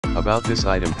About this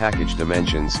item: package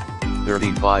dimensions,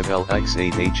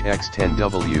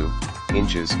 35L×8H×10W,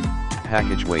 inches,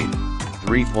 package weight,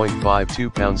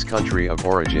 3.52 pounds, country of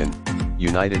origin,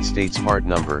 United States, part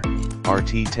number,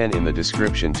 RT-10 in the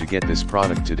description to get this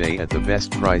product today at the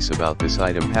best price. About this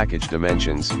item: package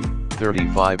dimensions,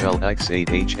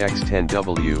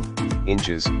 35L×8H×10W,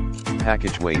 inches,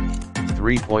 package weight,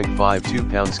 3.52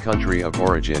 pounds, country of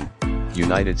origin,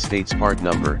 United States, part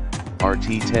number,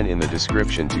 RT-10 in the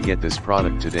description to get this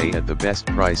product today at the best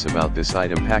price. About this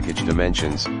item: package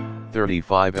dimensions,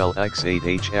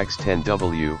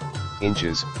 35L×8H×10W,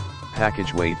 inches,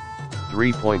 package weight,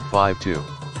 3.52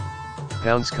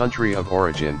 pounds, country of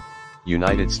origin,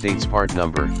 United States, part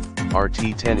number,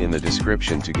 RT-10 in the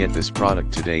description to get this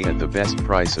product today at the best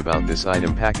price. About this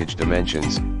item: package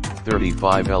dimensions,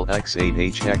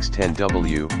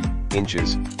 35L×8H×10W,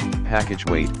 inches, package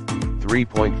weight,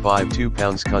 3.52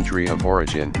 pounds, country of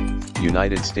origin,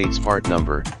 United States, part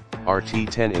number,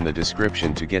 RT-10 in the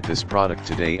description to get this product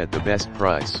today at the best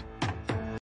price.